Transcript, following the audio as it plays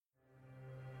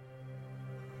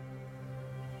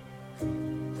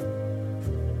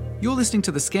You're listening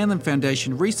to the Scanlon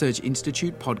Foundation Research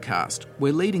Institute podcast,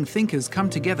 where leading thinkers come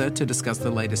together to discuss the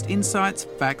latest insights,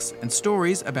 facts, and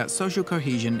stories about social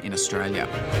cohesion in Australia.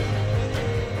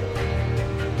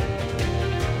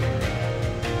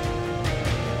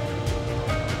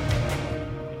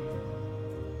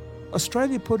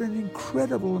 Australia put an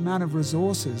incredible amount of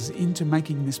resources into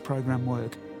making this program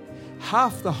work.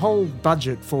 Half the whole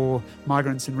budget for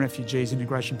migrants and refugees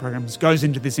integration programs goes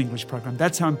into this English program.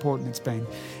 That's how important it's been.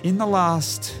 In the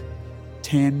last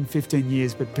 10, 15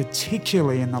 years, but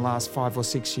particularly in the last 5 or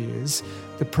 6 years,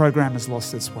 the program has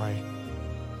lost its way.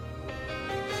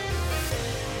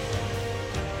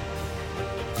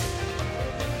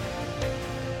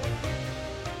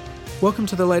 Welcome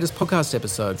to the latest podcast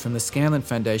episode from the Scanlon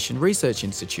Foundation Research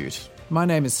Institute. My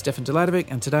name is Stefan Delatovic,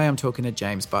 and today I'm talking to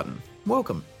James Button.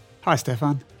 Welcome. Hi,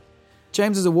 Stefan.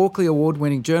 James is a Walkley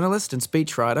Award-winning journalist and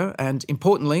speechwriter and,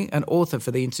 importantly, an author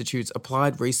for the Institute's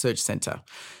Applied Research Centre.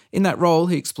 In that role,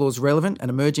 he explores relevant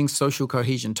and emerging social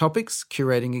cohesion topics,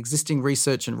 curating existing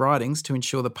research and writings to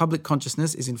ensure the public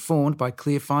consciousness is informed by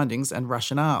clear findings and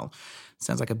rationale.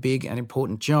 Sounds like a big and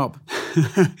important job.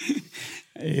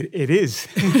 It is.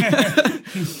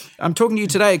 I'm talking to you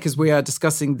today because we are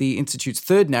discussing the Institute's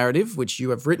third narrative, which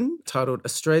you have written, titled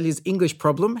Australia's English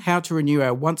Problem, How to Renew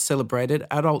Our Once-Celebrated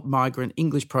Adult Migrant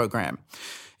English Program.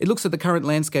 It looks at the current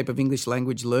landscape of English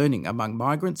language learning among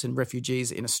migrants and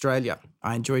refugees in Australia.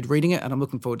 I enjoyed reading it and I'm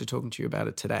looking forward to talking to you about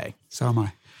it today. So am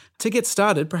I. To get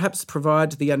started, perhaps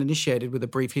provide the uninitiated with a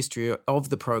brief history of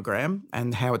the program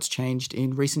and how it's changed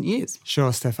in recent years.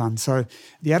 Sure, Stefan. So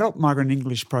the Adult Migrant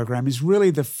English Program is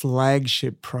really the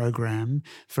flagship program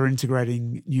for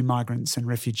integrating new migrants and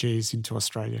refugees into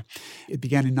Australia. It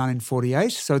began in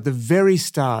 1948, so at the very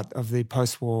start of the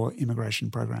post-war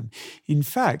immigration program. In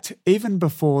fact, even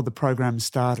before the program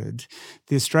started,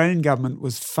 the Australian government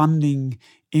was funding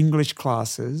English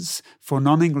classes for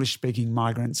non-English speaking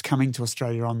migrants coming to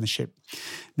Australia on the ship.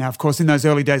 Now, of course, in those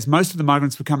early days, most of the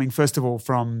migrants were coming, first of all,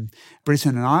 from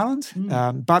Britain and Ireland,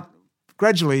 but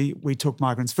gradually we took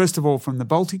migrants, first of all, from the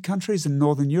Baltic countries in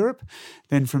Northern Europe,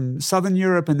 then from Southern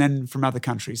Europe, and then from other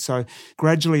countries. So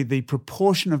gradually the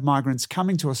proportion of migrants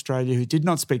coming to Australia who did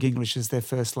not speak English as their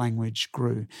first language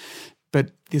grew.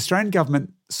 But the Australian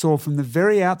government saw from the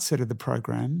very outset of the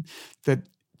program that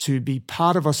to be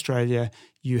part of Australia,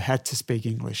 you had to speak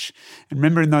English. And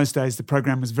remember, in those days, the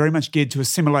program was very much geared to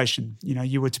assimilation. You know,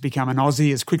 you were to become an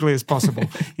Aussie as quickly as possible.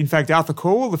 In fact, Arthur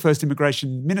Caldwell, the first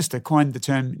immigration minister, coined the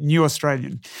term New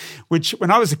Australian, which when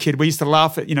I was a kid, we used to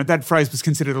laugh at, that phrase was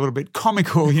considered a little bit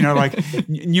comical, like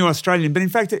New Australian. But in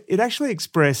fact, it actually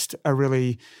expressed a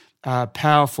really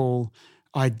powerful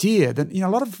idea that, a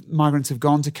lot of migrants have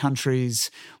gone to countries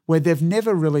where they've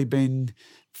never really been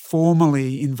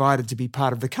formally invited to be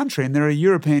part of the country. And there are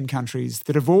European countries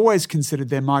that have always considered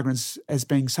their migrants as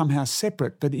being somehow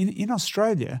separate. But in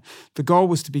Australia, the goal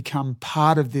was to become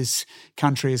part of this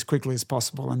country as quickly as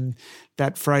possible. And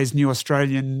that phrase, New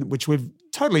Australian, which we've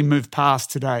totally moved past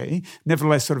today,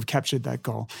 nevertheless sort of captured that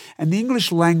goal. And the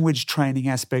English language training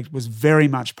aspect was very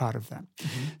much part of that.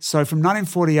 Mm-hmm. So from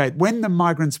 1948, when the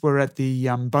migrants were at the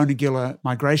Bonegilla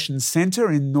Migration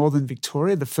Centre in northern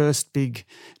Victoria, the first big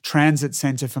transit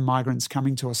centre for migrants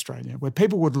coming to Australia, where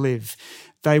people would live,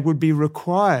 they would be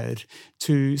required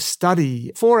to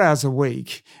study 4 hours a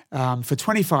week for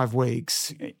 25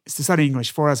 weeks, to study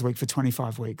English 4 hours a week for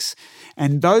 25 weeks.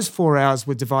 And those 4 hours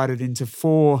were divided into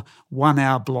 4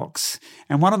 one-hour blocks.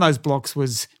 And one of those blocks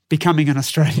was becoming an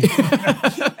Australian.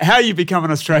 How you become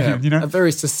an Australian, A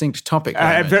very succinct topic.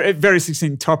 A very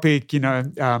succinct topic, you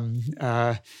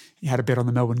had a bet on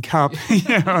the Melbourne Cup.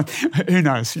 Who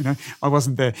knows? I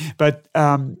wasn't there. But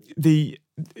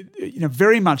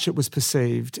very much it was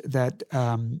perceived that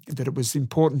it was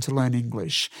important to learn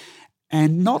English.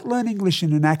 And not learn English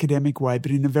in an academic way,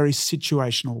 but in a very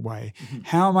situational way. Mm-hmm.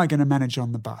 How am I going to manage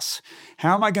on the bus?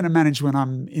 How am I going to manage when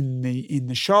I'm in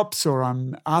the shops or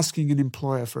I'm asking an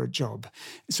employer for a job?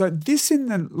 So this in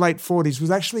the late 40s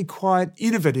was actually quite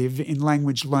innovative in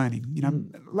language learning.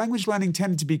 Language learning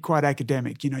tended to be quite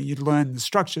academic. You'd learn the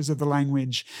structures of the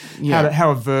language,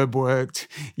 how a verb worked,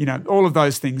 all of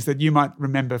those things that you might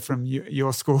remember from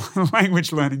your school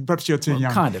language learning. Perhaps you're too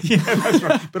young. Kind of. Yeah, that's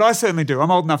right. But I certainly do.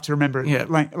 I'm old enough to remember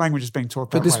separate languages being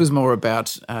taught that way. But this was more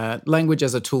about language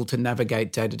as a tool to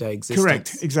navigate day-to-day existence.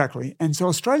 Correct, exactly. And so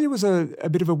Australia was a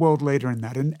bit of a world leader in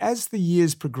that. And as the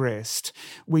years progressed,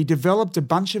 we developed a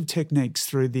bunch of techniques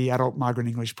through the Adult Migrant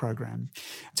English Program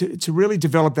to really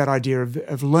develop that idea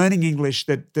of learning English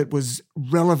that was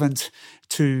relevant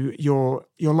to your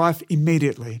life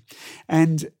immediately.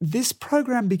 And this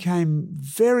program became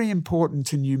very important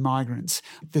to new migrants.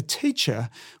 The teacher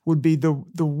would be the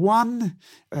one,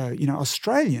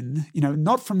 Australian,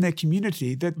 not from their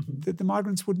community that the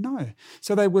migrants would know.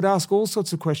 So they would ask all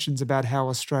sorts of questions about how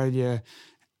Australia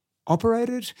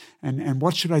operated and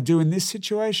what should I do in this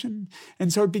situation.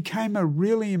 And so it became a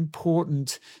really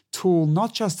important tool,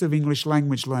 not just of English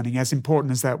language learning, as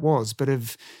important as that was, but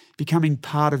of becoming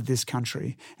part of this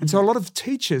country. And so a lot of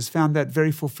teachers found that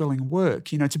very fulfilling work,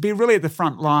 to be really at the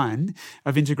front line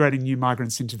of integrating new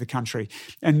migrants into the country.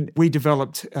 And we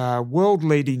developed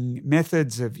world-leading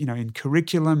methods of, in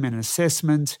curriculum and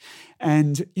assessment.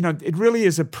 And, it really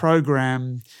is a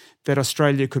program that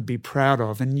Australia could be proud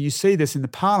of. And you see this in the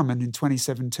Parliament in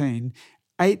 2017,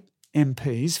 8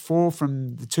 MPs, 4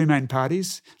 from the two main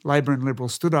parties, Labor and Liberal,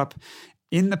 stood up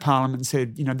in the Parliament and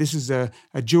said, this is a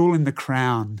jewel in the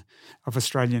crown of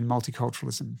Australian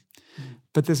multiculturalism.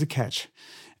 But there's a catch.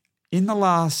 In the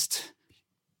last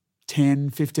 10,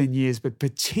 15 years, but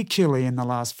particularly in the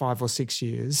last 5 or 6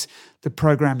 years, the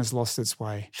program has lost its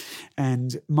way.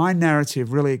 And my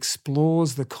narrative really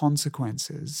explores the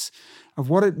consequences of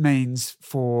what it means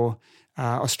for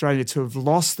Australia to have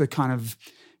lost the kind of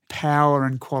power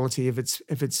and quality of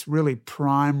its really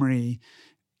primary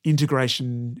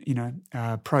integration,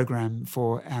 program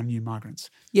for our new migrants.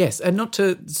 Yes, and not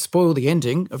to spoil the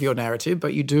ending of your narrative,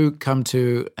 but you do come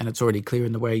to, and it's already clear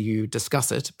in the way you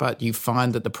discuss it, but you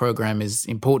find that the program is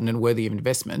important and worthy of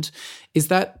investment.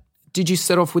 Did you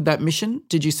set off with that mission?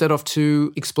 Did you set off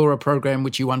to explore a program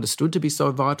which you understood to be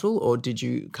so vital, or did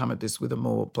you come at this with a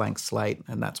more blank slate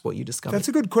and that's what you discovered? That's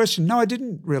a good question. No, I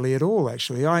didn't really at all,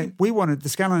 actually. The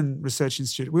Scanlon Research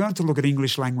Institute, we wanted to look at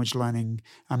English language learning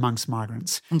amongst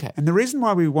migrants. Okay. And the reason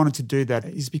why we wanted to do that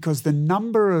is because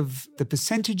the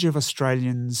percentage of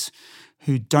Australians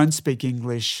who don't speak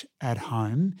English at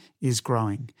home is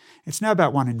growing. It's now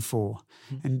about 1 in 4.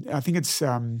 And I think it's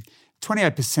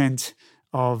 28%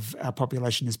 of our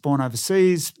population is born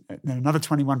overseas, and another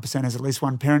 21% has at least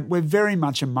one parent. We're very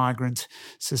much a migrant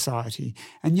society.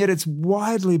 And yet it's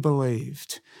widely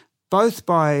believed, both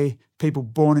by people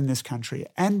born in this country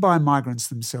and by migrants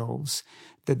themselves,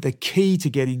 that the key to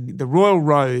getting the royal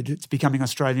road to becoming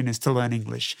Australian is to learn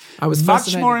English. I was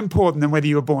much more important than whether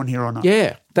you were born here or not.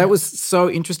 Yeah, that was so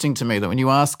interesting to me that when you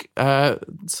ask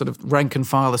sort of rank and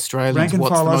file Australians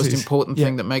what's the most important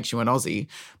thing that makes you an Aussie,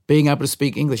 being able to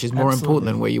speak English is more important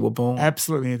than where you were born.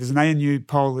 Absolutely. There's an ANU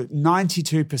poll that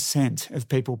 92% of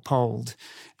people polled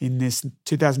in this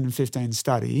 2015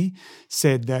 study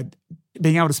said that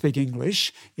being able to speak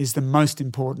English is the most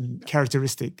important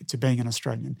characteristic to being an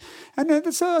Australian. And I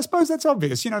suppose that's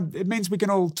obvious. It means we can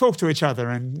all talk to each other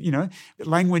and,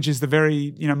 language is the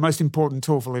very, most important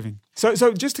tool for living.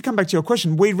 So just to come back to your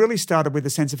question, we really started with a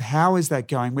sense of how is that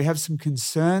going? We have some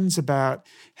concerns about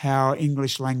how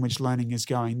English language learning is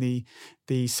going.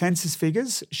 The census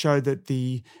figures show that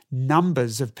the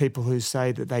numbers of people who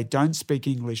say that they don't speak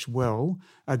English well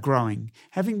are growing.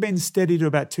 Having been steady to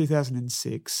about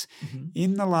 2006,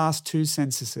 in the last 2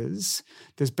 censuses,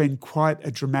 there's been quite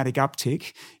a dramatic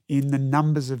uptick in the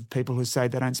numbers of people who say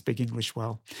they don't speak English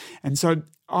well. And so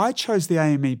I chose the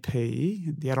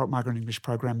AMEP, the Adult Migrant English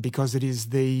Program, because it is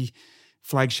the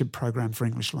flagship program for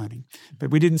English learning. But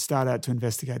we didn't start out to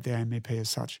investigate the AMEP as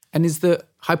such. And is the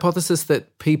hypothesis that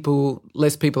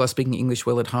less people are speaking English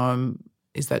well at home,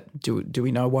 is that, do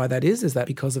we know why that is? Is that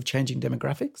because of changing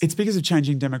demographics? It's because of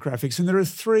changing demographics. And there are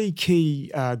 3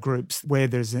 key groups where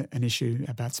there's an issue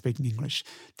about speaking English.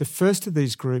 The first of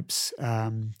these groups,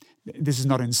 this is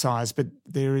not in size, but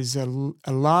there is a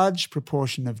large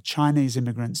proportion of Chinese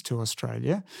immigrants to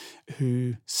Australia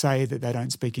who say that they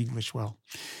don't speak English well.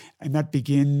 And that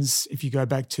begins, if you go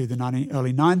back to the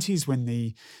early 90s when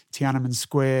the Tiananmen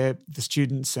Square, the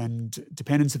students and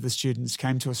dependents of the students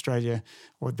came to Australia,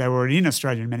 or they were in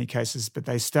Australia in many cases, but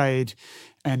they stayed.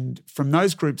 And from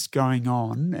those groups going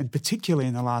on, and particularly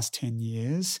in the last 10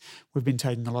 years, we've been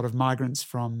taking a lot of migrants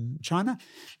from China.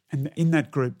 And in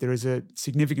that group, there is a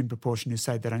significant proportion who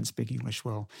say they don't speak English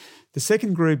well. The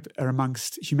second group are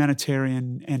amongst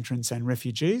humanitarian entrants and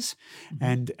refugees,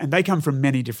 and they come from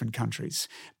many different countries.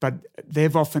 But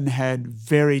they've often had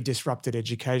very disrupted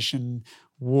education,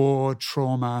 war,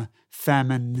 trauma,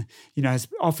 famine, has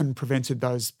often prevented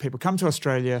those people come to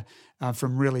Australia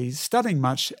from really studying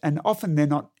much, and often they're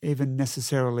not even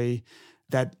necessarily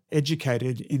that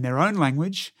educated in their own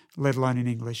language, let alone in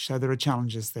English. So there are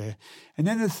challenges there. And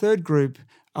then the third group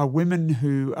are women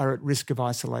who are at risk of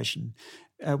isolation.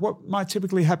 What might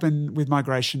typically happen with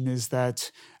migration is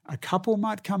that a couple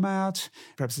might come out,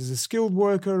 perhaps as a skilled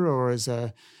worker or as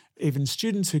even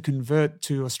students who convert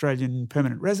to Australian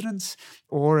permanent residence,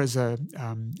 or as a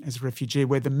refugee,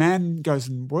 where the man goes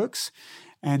and works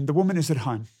and the woman is at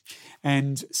home.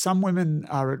 And some women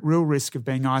are at real risk of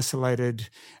being isolated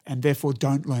and therefore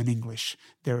don't learn English.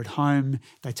 They're at home,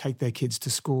 they take their kids to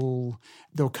school.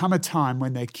 There'll come a time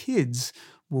when their kids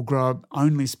will grow up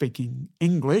only speaking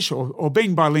English or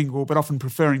being bilingual, but often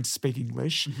preferring to speak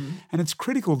English. Mm-hmm. And it's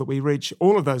critical that we reach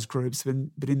all of those groups,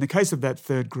 but in the case of that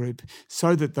third group,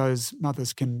 so that those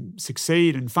mothers can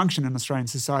succeed and function in Australian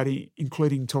society,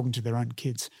 including talking to their own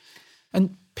kids.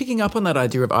 And picking up on that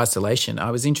idea of isolation,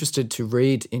 I was interested to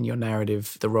read in your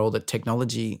narrative the role that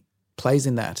technology plays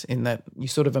in that you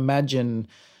sort of imagine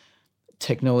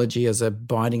technology as a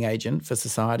binding agent for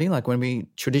society. Like when we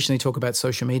traditionally talk about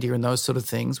social media and those sort of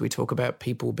things, we talk about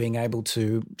people being able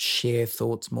to share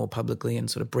thoughts more publicly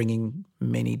and sort of bringing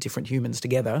many different humans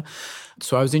together.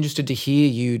 So I was interested to hear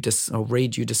you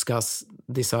read you discuss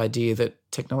this idea that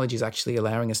technology is actually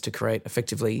allowing us to create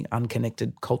effectively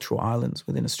unconnected cultural islands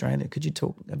within Australia. Could you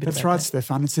talk a bit about that? That's right,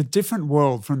 Stefan. It's a different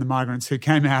world from the migrants who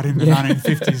came out in the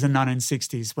 1950s and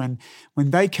 1960s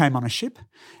when they came on a ship,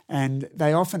 and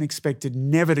they often expected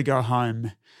never to go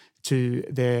home to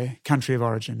their country of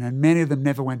origin, and many of them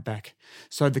never went back.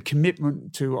 So the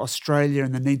commitment to Australia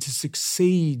and the need to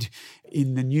succeed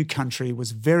in the new country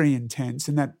was very intense,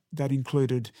 and that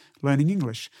included learning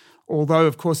English. Although,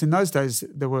 of course, in those days,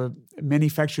 there were many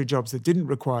factory jobs that didn't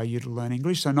require you to learn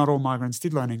English, so not all migrants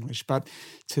did learn English. But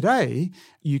today,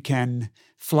 you can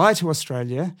fly to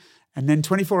Australia and then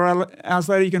 24 hours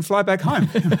later, you can fly back home.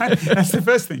 Right? That's the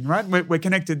first thing, right? We're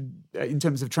connected in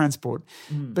terms of transport.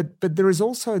 But there is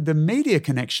also the media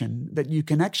connection that you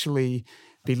can actually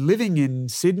be living in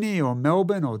Sydney or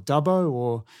Melbourne or Dubbo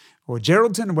or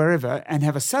Geraldton, wherever, and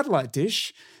have a satellite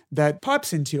dish that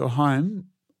pipes into your home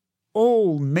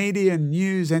all media,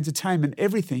 news, entertainment,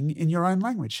 everything in your own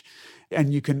language.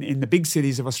 And you can, in the big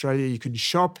cities of Australia, you can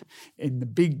shop. In the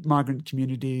big migrant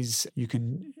communities, you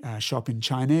can shop in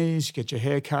Chinese, get your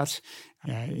hair cut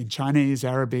in Chinese,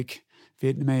 Arabic,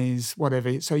 Vietnamese,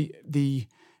 whatever. So the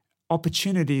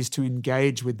opportunities to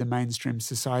engage with the mainstream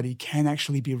society can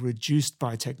actually be reduced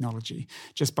by technology,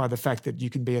 just by the fact that you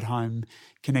can be at home,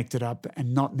 connected up,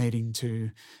 and not needing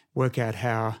to work out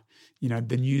how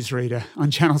the newsreader on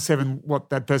Channel 7,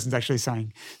 what that person's actually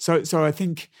saying. So I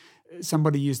think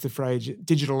somebody used the phrase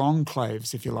digital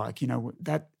enclaves, if you like.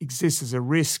 That exists as a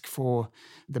risk for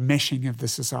the meshing of the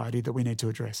society that we need to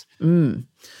address.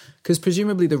 Because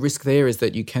presumably the risk there is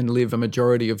that you can live a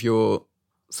majority of your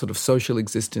sort of social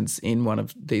existence in one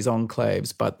of these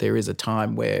enclaves, but there is a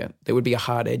time where there would be a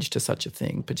hard edge to such a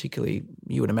thing, particularly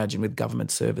you would imagine with government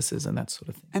services and that sort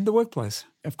of thing. And the workplace.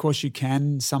 Of course, you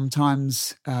can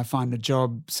sometimes find a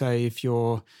job, say if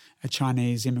you're a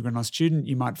Chinese immigrant or student,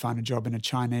 you might find a job in a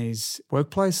Chinese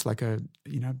workplace, like a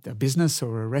business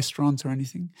or a restaurant or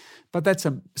anything. But that's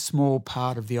a small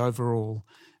part of the overall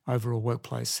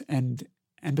workplace. And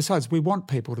besides, we want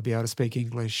people to be able to speak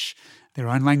English, their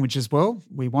own language as well.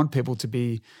 We want people to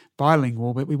be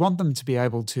bilingual, but we want them to be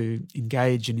able to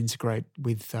engage and integrate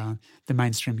with the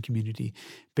mainstream community,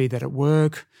 be that at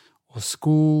work or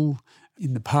school,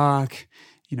 in the park,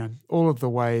 all of the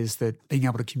ways that being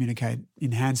able to communicate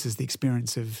enhances the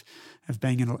experience of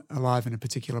being alive in a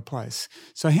particular place.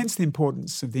 So hence the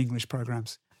importance of the English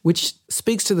programs. Which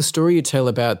speaks to the story you tell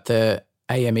about the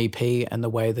AMEP and the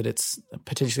way that it's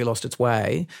potentially lost its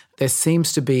way. There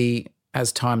seems to be,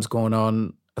 as time's gone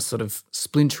on, a sort of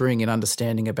splintering in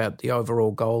understanding about the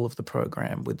overall goal of the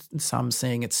program, with some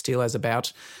seeing it still as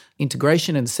about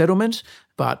integration and settlement,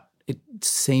 but it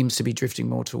seems to be drifting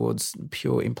more towards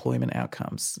pure employment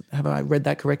outcomes. Have I read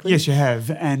that correctly? Yes, you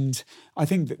have. And I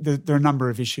think that there are a number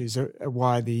of issues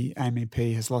why the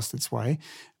AMEP has lost its way.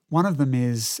 One of them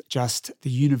is just the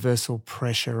universal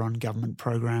pressure on government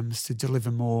programs to deliver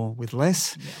more with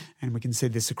less, and we can see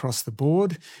this across the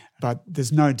board. But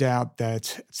there's no doubt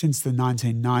that since the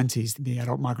 1990s, the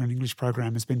Adult Migrant English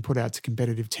Program has been put out to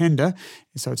competitive tender,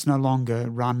 so it's no longer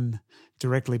run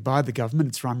directly by the government,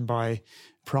 it's run by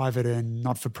private and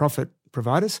not-for-profit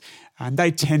providers, and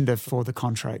they tender for the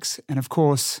contracts. And of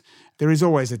course, there is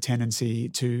always a tendency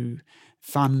to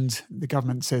fund. The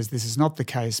government says this is not the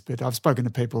case, but I've spoken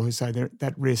to people who say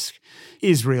that risk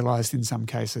is realised in some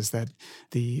cases, that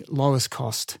the lowest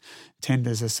cost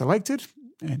tenders are selected.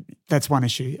 And that's one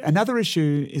issue. Another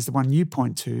issue is the one you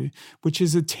point to, which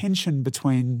is a tension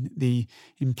between the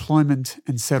employment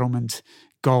and settlement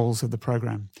goals of the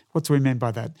program. What do we mean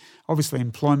by that? Obviously,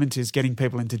 employment is getting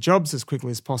people into jobs as quickly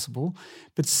as possible,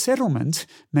 but settlement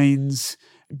means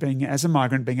as a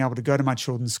migrant, being able to go to my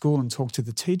children's school and talk to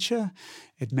the teacher.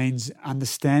 It means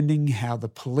understanding how the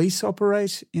police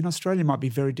operate in Australia. It might be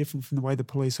very different from the way the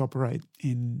police operate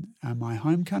in my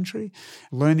home country.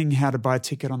 Learning how to buy a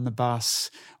ticket on the bus,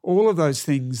 all of those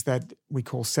things that we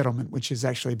call settlement, which is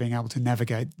actually being able to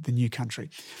navigate the new country.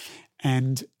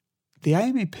 And the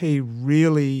AMEP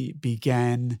really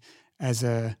began as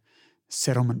a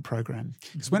settlement program.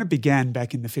 Because when it began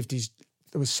back in the 50s,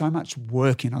 there was so much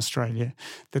work in Australia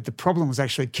that the problem was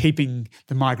actually keeping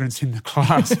the migrants in the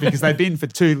class, because they'd been for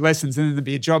 2 lessons and then there'd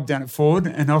be a job down at Ford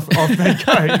and off they'd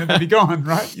go. They'd be gone,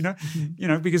 right?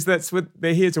 Because that's what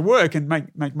they're here to work and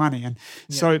make money. And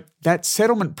so that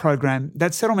settlement program,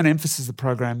 that settlement emphasis of the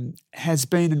program has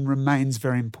been and remains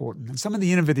very important. And some of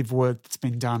the innovative work that's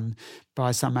been done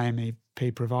by some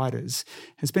AMEP providers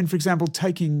has been, for example,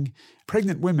 taking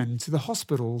pregnant women to the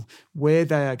hospital where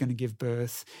they are going to give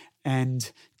birth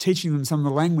and teaching them some of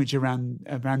the language around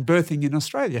birthing in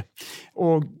Australia,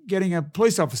 or getting a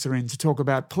police officer in to talk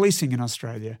about policing in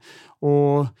Australia,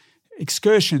 or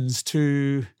excursions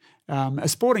to a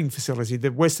sporting facility.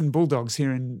 The Western Bulldogs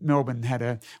here in Melbourne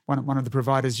had one of the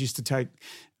providers used to take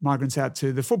migrants out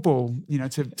to the football,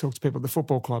 to talk to people at the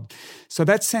football club. So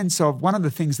that sense of one of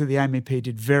the things that the AMEP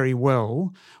did very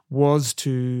well was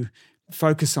to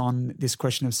focus on this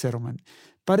question of settlement.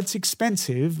 But it's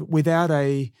expensive without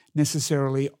a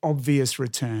necessarily obvious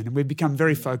return. And we've become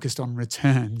very focused on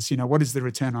returns. What is the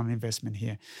return on investment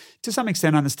here? To some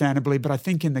extent, understandably, but I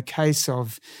think in the case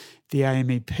of the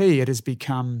AMEP, it has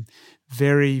become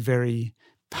very, very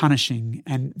punishing.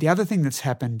 And the other thing that's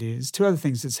happened is, 2 other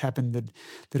things that's happened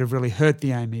that have really hurt the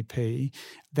AMEP,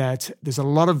 that there's a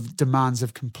lot of demands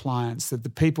of compliance, that the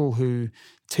people who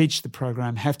teach the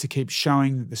program have to keep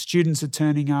showing that the students are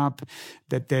turning up,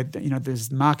 that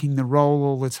there's marking the roll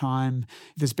all the time.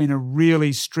 There's been a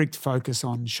really strict focus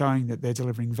on showing that they're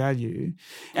delivering value.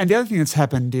 And the other thing that's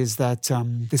happened is that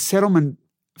the settlement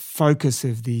focus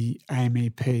of the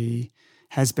AMEP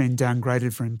has been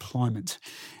downgraded for employment.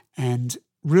 And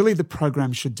really, the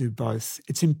program should do both.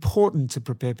 It's important to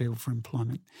prepare people for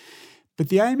employment. But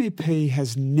the AMEP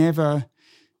has never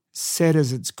set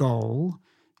as its goal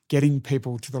getting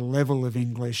people to the level of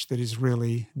English that is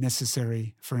really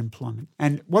necessary for employment.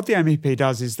 And what the AMEP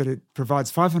does is that it provides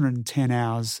 510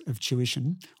 hours of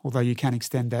tuition, although you can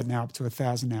extend that now up to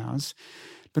 1,000 hours.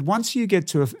 But once you get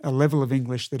to a level of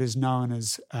English that is known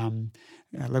as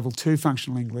level 2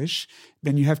 functional English,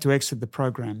 then you have to exit the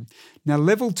program. Now,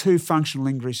 level 2 functional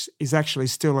English is actually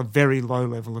still a very low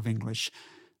level of English,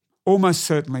 almost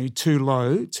certainly too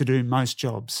low to do most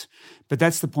jobs. But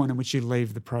that's the point at which you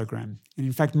leave the program. And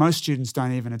in fact, most students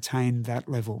don't even attain that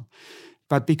level.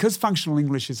 But because functional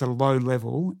English is a low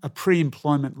level, a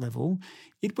pre-employment level,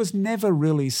 it was never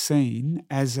really seen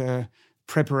as a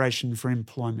preparation for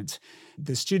employment.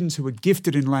 The students who were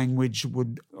gifted in language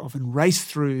would often race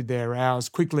through their hours,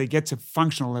 quickly get to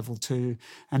functional level 2,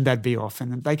 and they'd be off.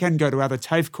 And they can go to other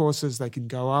TAFE courses, they can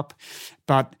go up.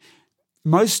 But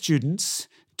most students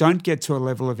don't get to a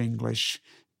level of English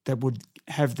that would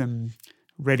have them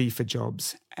ready for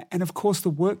jobs. And of course, the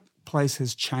workplace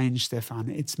has changed, Stefan.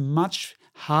 It's much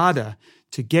harder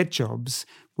to get jobs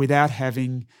without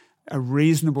having a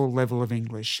reasonable level of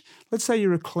English. Let's say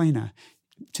you're a cleaner.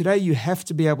 Today, you have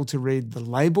to be able to read the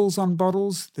labels on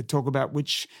bottles that talk about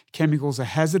which chemicals are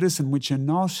hazardous and which are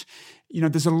not.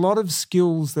 There's a lot of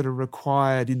skills that are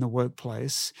required in the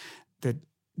workplace that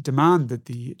demand that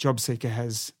the job seeker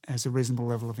has a reasonable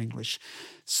level of English.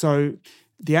 So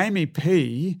the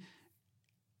AMEP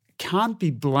can't be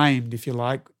blamed, if you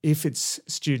like, if its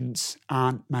students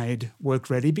aren't made work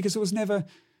ready, because it was never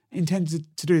intended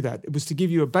to do that. It was to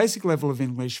give you a basic level of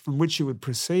English from which you would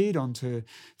proceed on to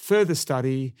further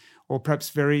study or perhaps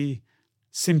very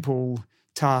simple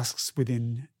tasks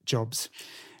within jobs.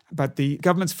 But the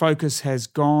government's focus has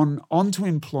gone on to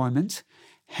employment,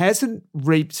 hasn't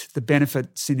reaped the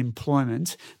benefits in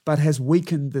employment, but has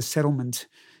weakened the settlement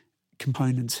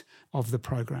component of the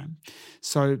program.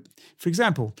 So, for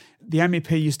example, the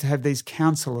AMEP used to have these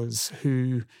counsellors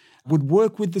who would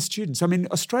work with the students. I mean,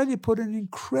 Australia put an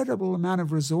incredible amount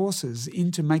of resources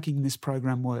into making this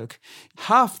program work.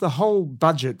 Half the whole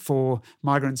budget for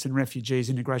migrants and refugees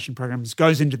integration programs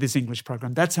goes into this English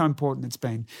program. That's how important it's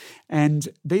been. And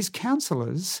these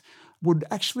counsellors would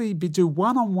actually do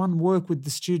one-on-one work with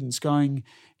the students going,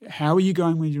 how are you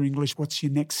going with your English? What's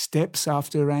your next steps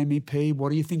after AMEP? What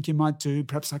do you think you might do?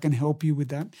 Perhaps I can help you with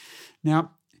that.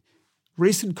 Now,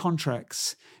 recent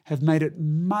contracts have made it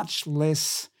much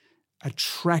less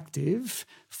attractive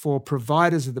for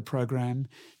providers of the program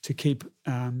to keep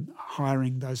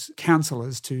hiring those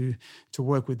counsellors to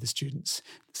work with the students.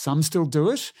 Some still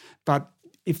do it, but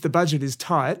if the budget is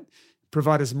tight,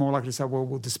 providers are more likely to say, well,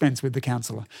 we'll dispense with the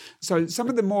counsellor. So some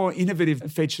of the more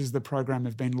innovative features of the program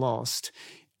have been lost.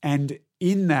 And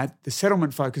in that, the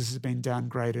settlement focus has been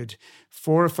downgraded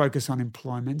for a focus on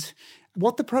employment.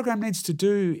 What the program needs to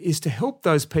do is to help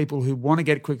those people who want to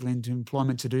get quickly into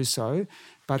employment to do so,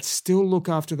 but still look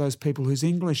after those people whose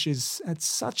English is at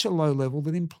such a low level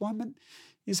that employment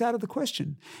is out of the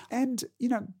question. And,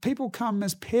 people come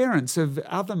as parents of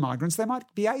other migrants. They might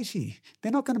be 80.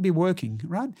 They're not going to be working,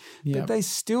 right? Yep. But they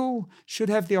still should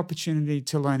have the opportunity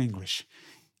to learn English.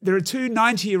 There are two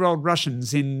 90-year-old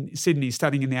Russians in Sydney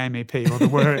studying in the AMEP, or there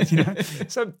were,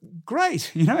 So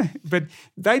great, but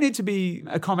they need to be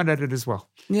accommodated as well.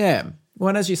 Yeah. Well,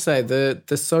 and as you say,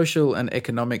 the social and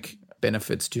economic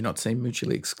benefits do not seem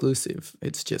mutually exclusive.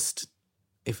 It's just,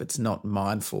 if it's not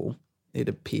mindful, it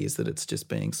appears that it's just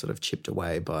being sort of chipped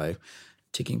away by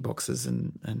ticking boxes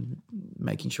and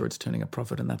making sure it's turning a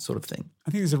profit and that sort of thing.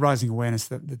 I think there's a rising awareness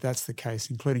that that's the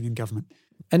case, including in government.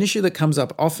 An issue that comes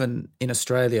up often in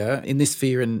Australia, in this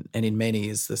sphere and in many,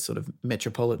 is the sort of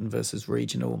metropolitan versus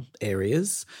regional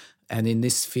areas. And in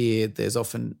this sphere, there's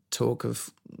often talk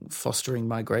of fostering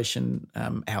migration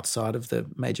outside of the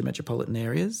major metropolitan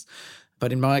areas.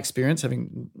 But in my experience,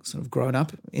 having sort of grown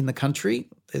up in the country,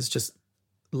 there's just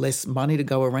less money to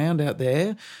go around out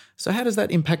there. So how does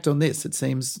that impact on this? It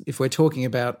seems if we're talking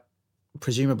about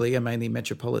presumably a mainly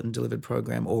metropolitan delivered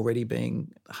program already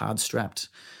being hard-strapped,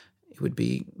 it would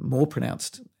be more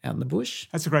pronounced out in the bush.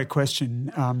 That's a great question.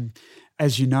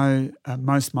 As you know,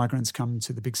 most migrants come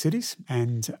to the big cities,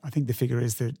 and I think the figure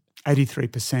is that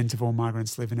 83% of all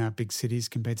migrants live in our big cities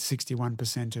compared to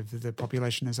 61% of the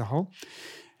population as a whole.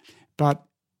 But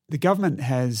the government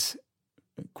has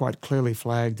quite clearly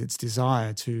flagged its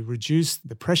desire to reduce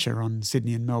the pressure on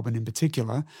Sydney and Melbourne in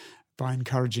particular by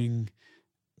encouraging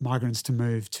migrants to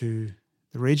move to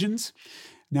the regions.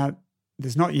 Now,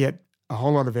 there's not yet a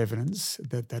whole lot of evidence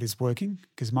that that is working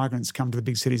because migrants come to the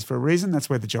big cities for a reason. That's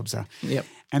where the jobs are. Yep.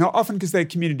 And often because their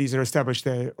communities are established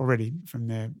there already from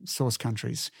their source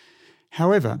countries.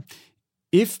 However,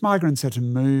 if migrants are to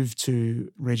move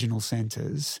to regional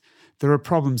centres, there are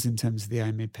problems in terms of the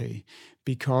AMEP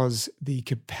because the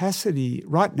capacity,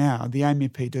 right now, the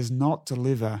AMEP does not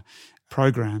deliver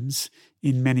programs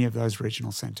in many of those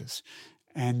regional centres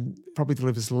and probably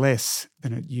delivers less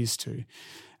than it used to.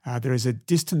 There is a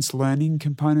distance learning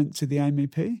component to the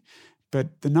AMEP,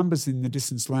 but the numbers in the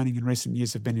distance learning in recent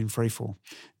years have been in freefall,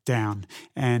 down.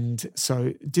 And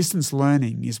so distance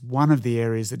learning is one of the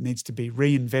areas that needs to be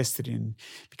reinvested in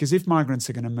because if migrants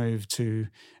are going to move to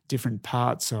different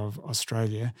parts of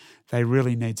Australia, they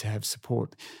really need to have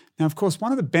support. Now, of course,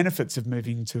 one of the benefits of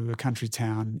moving to a country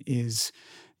town is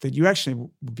that you actually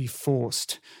will be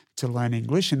forced to learn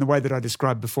English in the way that I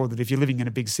described before, that if you're living in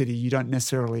a big city, you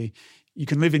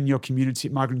can live in your community,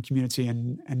 migrant community,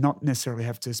 and not necessarily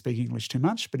have to speak English too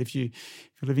much. But if you're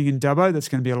living in Dubbo, that's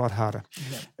going to be a lot harder.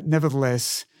 Yeah.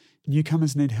 Nevertheless,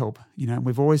 newcomers need help.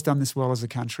 We've always done this well as a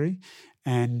country.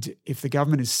 And if the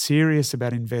government is serious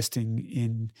about investing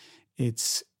in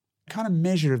its kind of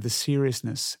measure of the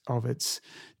seriousness of its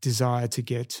desire to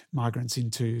get migrants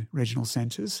into regional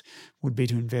centres, would be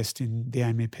to invest in the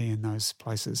AMEP in those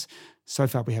places. So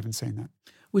far, we haven't seen that.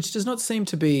 Which does not seem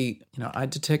to be, I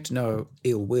detect no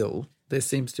ill will. There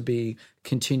seems to be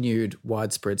continued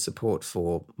widespread support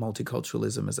for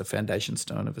multiculturalism as a foundation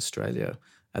stone of Australia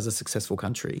as a successful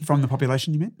country. From the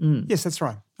population, you mean? Yes, that's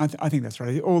right. I think that's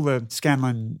right. All the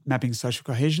Scanlon Mapping Social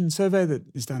Cohesion survey that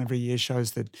is done every year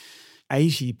shows that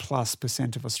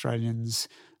 80+% of Australians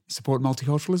support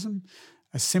multiculturalism.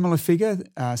 A similar figure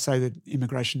say that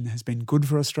immigration has been good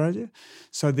for Australia.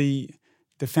 So the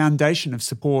foundation of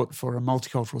support for a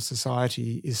multicultural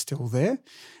society is still there.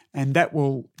 And that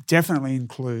will definitely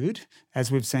include,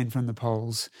 as we've seen from the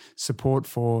polls, support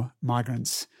for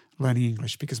migrants learning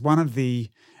English. Because one of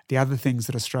the other things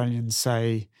that Australians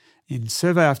say in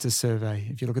survey after survey,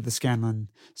 if you look at the Scanlon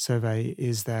survey,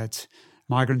 is that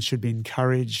migrants should be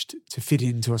encouraged to fit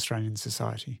into Australian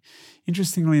society.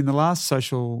 Interestingly, in the last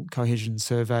social cohesion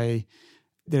survey,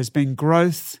 there's been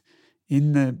growth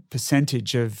in the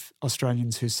percentage of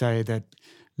Australians who say that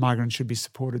migrants should be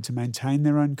supported to maintain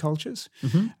their own cultures.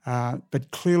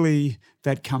 But clearly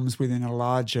that comes within a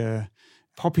larger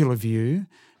popular view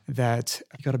that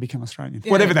you've got to become Australian,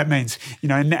 whatever that means.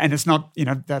 And it's not,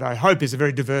 that I hope is a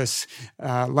very diverse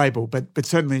label, but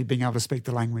certainly being able to speak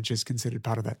the language is considered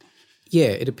part of that.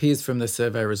 Yeah, it appears from the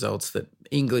survey results that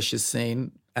English is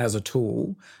seen as a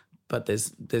tool, but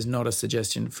there's not a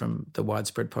suggestion from the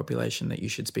widespread population that you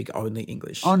should speak only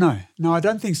English. Oh, no, I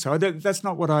don't think so. That's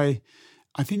not what I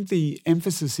think the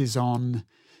emphasis is on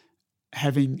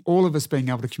having all of us being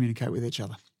able to communicate with each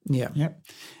other. Yeah. Yep.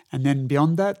 And then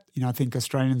beyond that, I think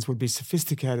Australians would be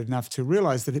sophisticated enough to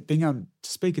realise that being able to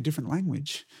speak a different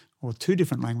language or two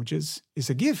different languages is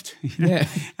a gift. Yeah.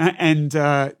 And,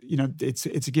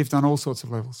 it's a gift on all sorts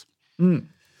of levels. Mm.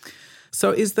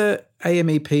 So is the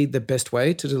AMEP the best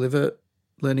way to deliver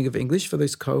learning of English for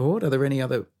this cohort? Are there any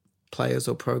other players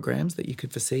or programs that you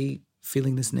could foresee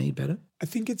feeling this need better? I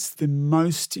think it's the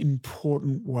most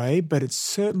important way, but it's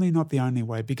certainly not the only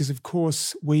way because, of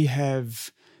course, we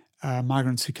have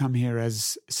migrants who come here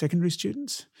as secondary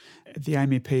students. The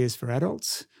AMEP is for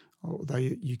adults, although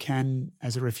you can,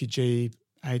 as a refugee,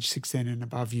 age 16 and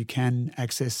above, you can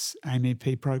access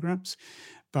AMEP programs.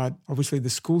 But obviously the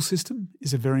school system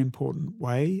is a very important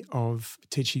way of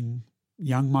teaching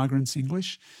young migrants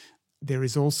English. There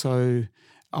is also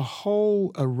a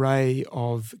whole array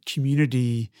of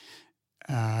community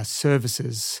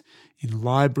services in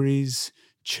libraries,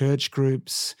 church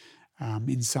groups,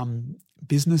 in some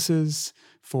businesses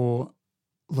for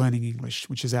learning English,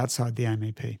 which is outside the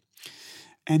AMEP.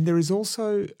 And there is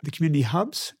also the Community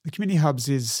Hubs. The Community Hubs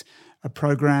is a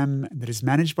program that is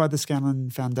managed by the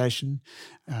Scanlon Foundation,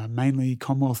 mainly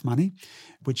Commonwealth money,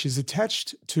 which is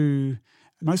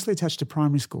mostly attached to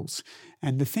primary schools.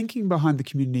 And the thinking behind the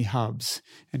Community Hubs,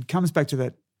 and comes back to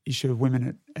that issue of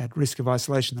women at risk of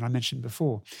isolation that I mentioned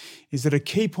before, is that a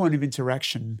key point of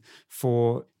interaction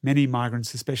for many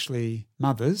migrants, especially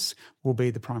mothers, will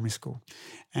be the primary school.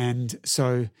 And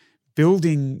so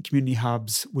building community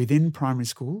hubs within primary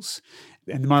schools,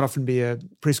 and there might often be a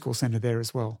preschool centre there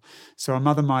as well. So a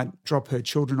mother might drop her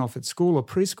children off at school or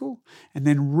preschool, and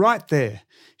then right there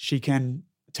she can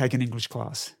take an English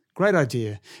class. Great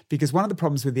idea, because one of the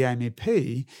problems with the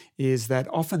AMEP is that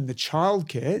often the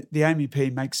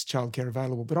AMEP makes childcare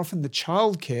available, but often the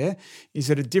childcare is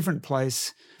at a different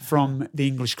place from the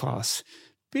English class.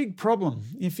 Big problem.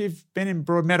 If you've been in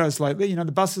Broadmeadows lately,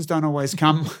 the buses don't always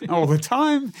come all the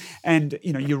time and,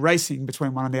 you're racing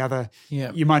between one and the other.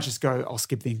 Yeah. You might just go, I'll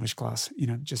skip the English class,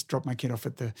 just drop my kid off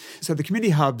at the... So the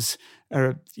community hubs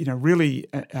are, really,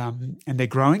 and they're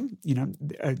growing,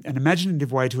 an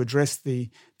imaginative way to address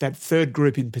that third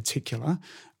group in particular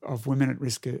of women at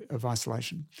risk of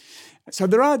isolation. So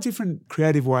there are different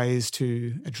creative ways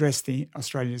to address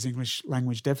Australia's English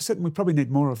language deficit, and we probably need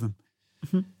more of them.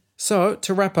 Mm-hmm. So,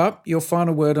 to wrap up, your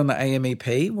final word on the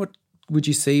AMEP, what would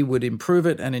you see would improve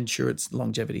it and ensure its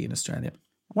longevity in Australia?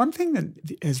 One thing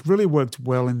that has really worked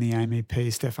well in the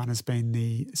AMEP, Stefan, has been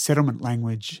the settlement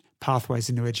language pathways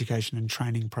into education and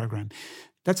training program.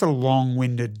 That's a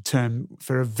long-winded term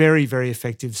for a very, very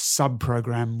effective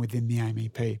sub-program within the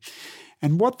AMEP.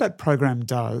 And what that program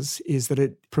does is that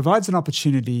it provides an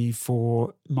opportunity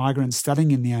for migrants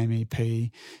studying in the AMEP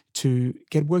to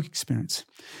get work experience.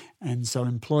 And so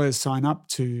employers sign up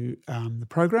to the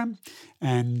program,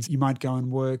 and you might go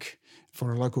and work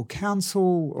for a local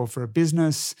council or for a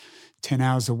business 10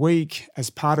 hours a week as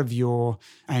part of your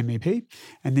AMEP,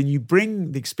 and then you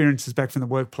bring the experiences back from the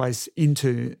workplace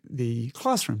into the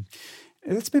classroom.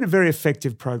 That's been a very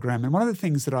effective program. And one of the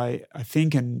things that I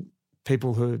think, and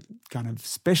people who are kind of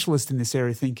specialists in this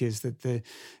area think, is that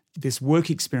this work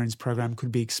experience program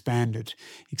could be expanded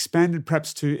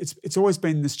perhaps to, it's always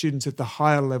been the students at the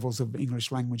higher levels of English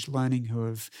language learning who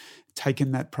have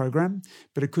taken that program,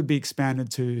 but it could be expanded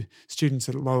to students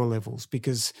at lower levels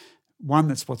because, one,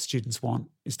 that's what students want,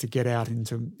 is to get out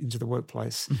into the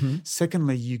workplace. Mm-hmm.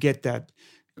 Secondly, you get that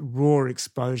raw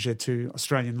exposure to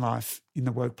Australian life in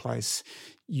the workplace.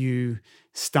 You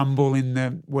stumble in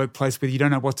the workplace where you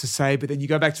don't know what to say, but then you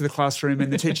go back to the classroom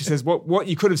and the teacher says, what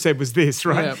you could have said was this,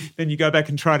 right? Yeah. Then you go back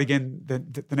and try it again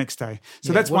the next day.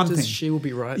 So that's one thing. She will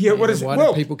be right. Yeah, why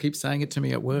do people keep saying it to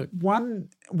me at work?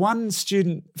 One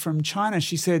student from China,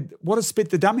 she said, what does spit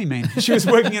the dummy mean? She was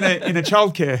working in a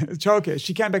childcare.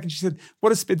 She came back and she said, what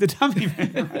does spit the dummy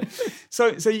mean? Right?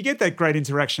 So you get that great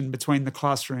interaction between the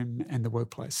classroom and the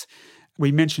workplace.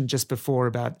 We mentioned just before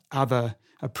about other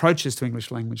approaches to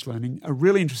English language learning. A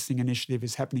really interesting initiative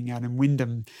is happening out in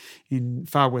Wyndham in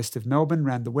far west of Melbourne,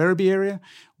 around the Werribee area,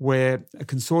 where a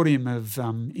consortium of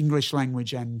English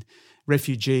language and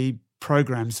refugee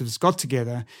programs has got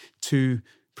together to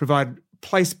provide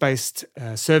place-based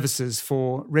services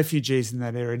for refugees in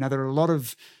that area. Now, there are a lot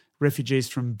of refugees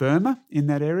from Burma in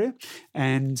that area,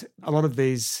 and a lot of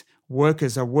these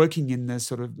workers are working in the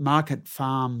sort of market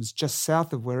farms just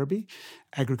south of Werribee,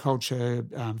 agriculture,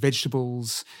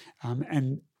 vegetables,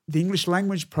 and the English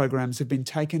language programs have been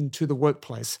taken to the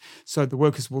workplace. So the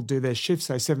workers will do their shifts,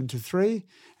 say 7 to 3,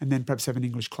 and then perhaps have an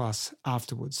English class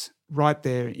afterwards, right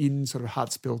there in sort of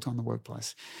huts built on the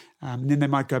workplace. And then they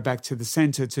might go back to the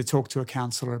centre to talk to a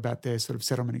counsellor about their sort of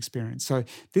settlement experience. So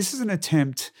this is an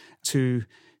attempt to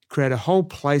create a whole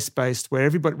place-based where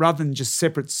everybody, rather than just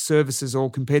separate services all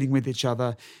competing with each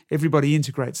other, everybody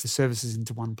integrates the services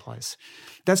into one place.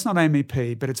 That's not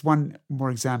AMEP, but it's one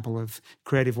more example of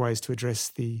creative ways to address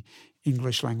the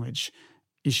English language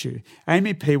issue.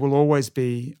 AMEP will always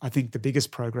be, I think, the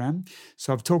biggest program.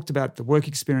 So I've talked about the work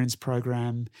experience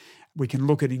program. We can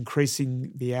look at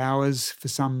increasing the hours for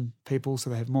some people so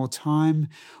they have more time.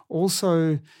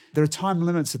 Also, there are time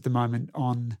limits at the moment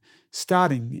on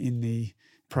starting in the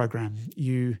program.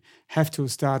 You have to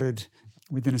have started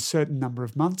within a certain number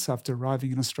of months after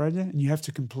arriving in Australia, and you have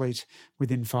to complete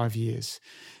within 5 years.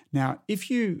 Now, if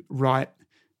you write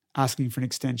asking for an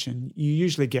extension, you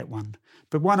usually get one.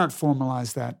 But why not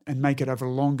formalise that and make it over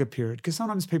a longer period? Because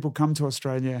sometimes people come to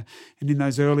Australia and in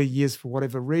those early years, for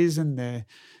whatever reason, they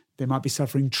might be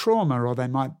suffering trauma, or they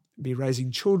might be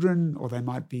raising children, or they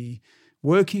might be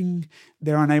working.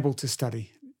 They're unable to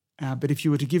study. But if you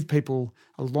were to give people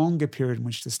a longer period in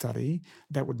which to study,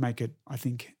 that would make it, I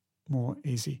think, more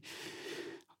easy.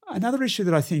 Another issue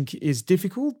that I think is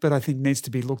difficult, but I think needs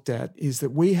to be looked at, is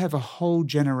that we have a whole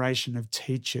generation of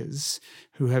teachers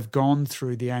who have gone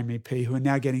through the AMEP who are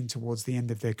now getting towards the end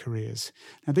of their careers.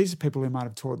 Now, these are people who might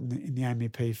have taught in the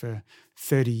AMEP for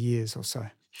 30 years or so.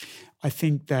 I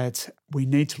think that we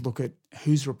need to look at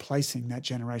who's replacing that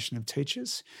generation of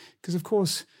teachers, because, of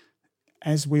course,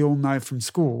 as we all know from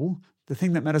school, the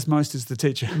thing that matters most is the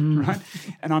teacher, right?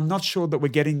 And I'm not sure that we're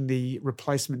getting the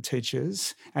replacement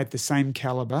teachers at the same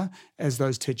calibre as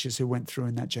those teachers who went through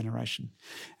in that generation.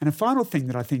 And a final thing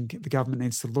that I think the government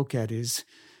needs to look at is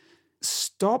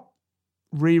stop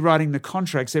rewriting the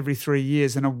contracts every 3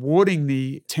 years and awarding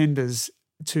the tenders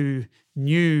to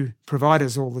new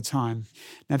providers all the time.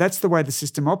 Now, that's the way the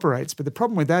system operates, but the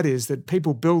problem with that is that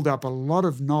people build up a lot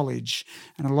of knowledge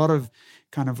and a lot of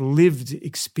kind of lived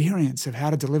experience of how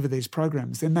to deliver these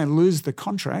programs. Then they lose the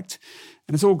contract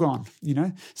and it's all gone, you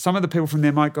know. Some of the people from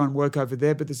there might go and work over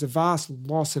there, but there's a vast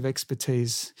loss of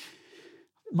expertise.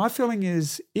 My feeling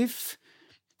is if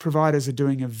providers are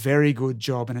doing a very good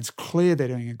job and it's clear they're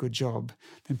doing a good job,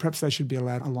 then perhaps they should be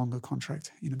allowed a longer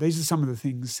contract. You know, these are some of the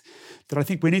things that I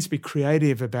think we need to be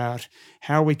creative about,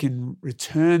 how we can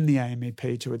return the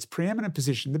AMEP to its preeminent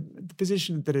position, the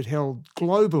position that it held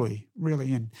globally,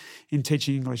 really, in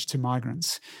teaching English to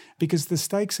migrants, because the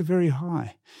stakes are very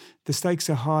high. The stakes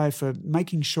are high for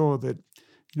making sure that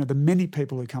the many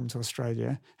people who come to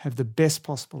Australia have the best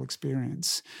possible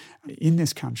experience in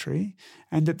this country,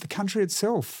 and that the country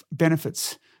itself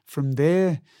benefits from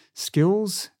their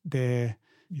skills, their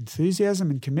enthusiasm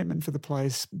and commitment for the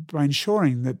place by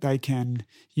ensuring that they can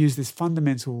use this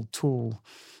fundamental tool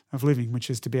of living, which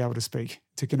is to be able to speak,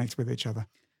 to connect with each other.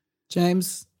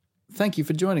 James, thank you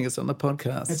for joining us on the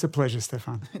podcast. It's a pleasure,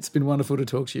 Stefan. It's been wonderful to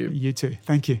talk to you. You too.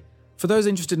 Thank you. For those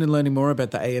interested in learning more about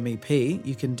the AMEP,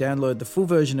 you can download the full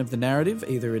version of the narrative,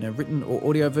 either in a written or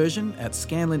audio version, at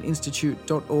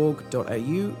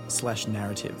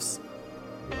scanlininstitute.org.au/narratives.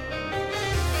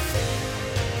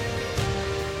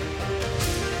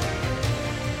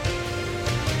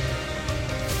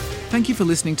 Thank you for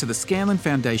listening to the Scanlin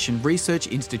Foundation Research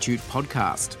Institute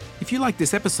podcast. If you like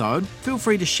this episode, feel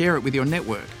free to share it with your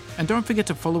network. And don't forget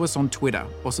to follow us on Twitter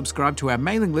or subscribe to our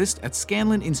mailing list at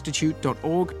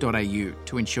scanlininstitute.org.au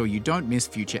to ensure you don't miss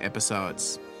future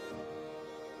episodes.